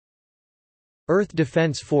Earth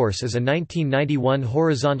Defense Force is a 1991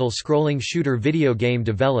 horizontal scrolling shooter video game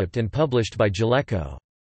developed and published by Jaleco.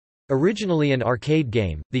 Originally an arcade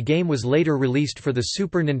game, the game was later released for the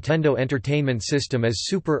Super Nintendo Entertainment System as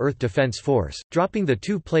Super Earth Defense Force, dropping the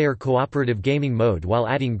two-player cooperative gaming mode while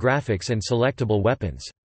adding graphics and selectable weapons.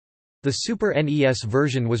 The Super NES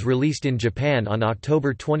version was released in Japan on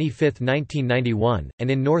October 25, 1991, and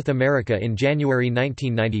in North America in January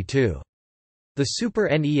 1992. The Super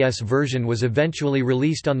NES version was eventually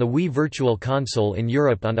released on the Wii Virtual Console in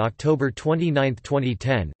Europe on October 29,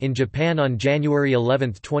 2010, in Japan on January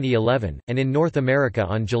 11, 2011, and in North America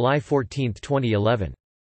on July 14, 2011.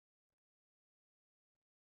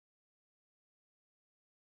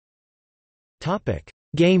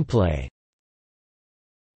 Gameplay.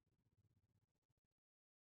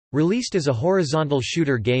 Released as a horizontal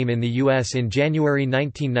shooter game in the U.S. in January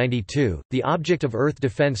 1992, the object of Earth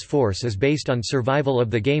Defense Force is based on survival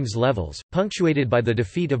of the game's levels, punctuated by the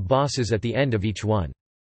defeat of bosses at the end of each one.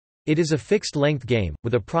 It is a fixed-length game,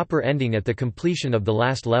 with a proper ending at the completion of the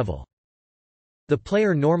last level. The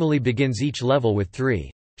player normally begins each level with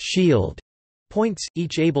 3 shield points,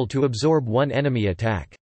 each able to absorb one enemy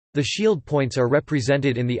attack. The shield points are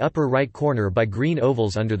represented in the upper right corner by green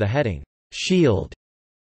ovals under the heading, Shield.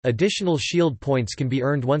 Additional shield points can be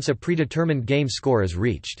earned once a predetermined game score is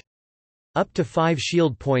reached. Up to 5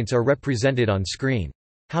 shield points are represented on screen.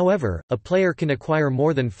 However, a player can acquire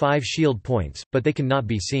more than 5 shield points, but they cannot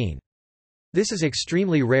be seen. This is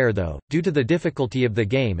extremely rare though, due to the difficulty of the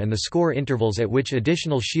game and the score intervals at which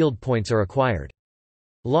additional shield points are acquired.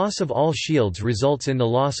 Loss of all shields results in the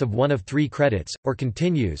loss of one of 3 credits, or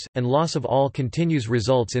continues, and loss of all continues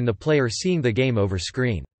results in the player seeing the game over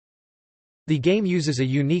screen. The game uses a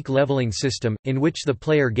unique leveling system, in which the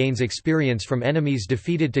player gains experience from enemies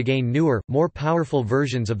defeated to gain newer, more powerful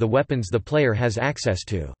versions of the weapons the player has access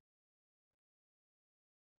to.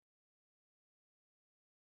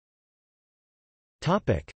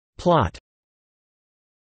 Plot.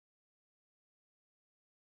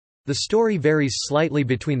 The story varies slightly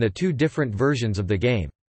between the 2 different versions of the game.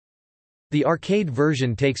 The arcade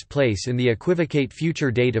version takes place in the equivocate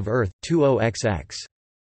future date of Earth, 20XX.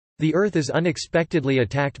 The Earth is unexpectedly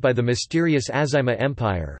attacked by the mysterious Azima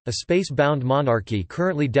Empire, a space-bound monarchy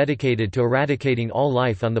currently dedicated to eradicating all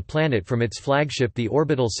life on the planet from its flagship the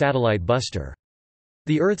orbital satellite Buster.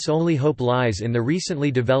 The Earth's only hope lies in the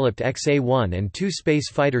recently developed XA-1 and 2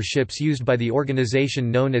 space fighter ships used by the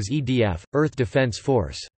organization known as EDF, Earth Defense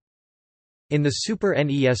Force. In the Super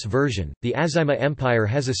NES version, the Azima Empire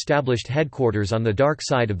has established headquarters on the dark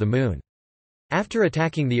side of the Moon. After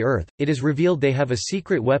attacking the Earth, it is revealed they have a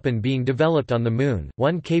secret weapon being developed on the Moon,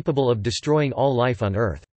 one capable of destroying all life on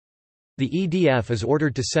Earth. The EDF is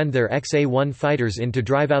ordered to send their XA-1 fighters in to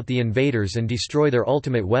drive out the invaders and destroy their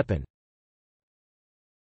ultimate weapon.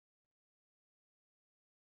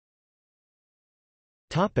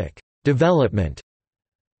 Development.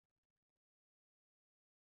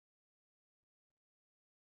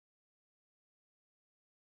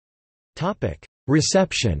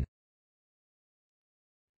 Reception.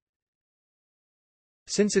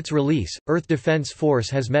 Since its release, Earth Defense Force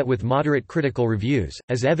has met with moderate critical reviews,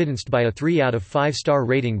 as evidenced by a 3 out of 5-star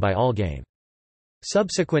rating by Allgame.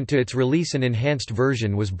 Subsequent to its release, an enhanced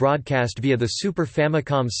version was broadcast via the Super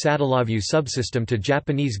Famicom's Satellaview subsystem to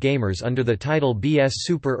Japanese gamers under the title BS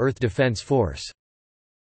Super Earth Defense Force.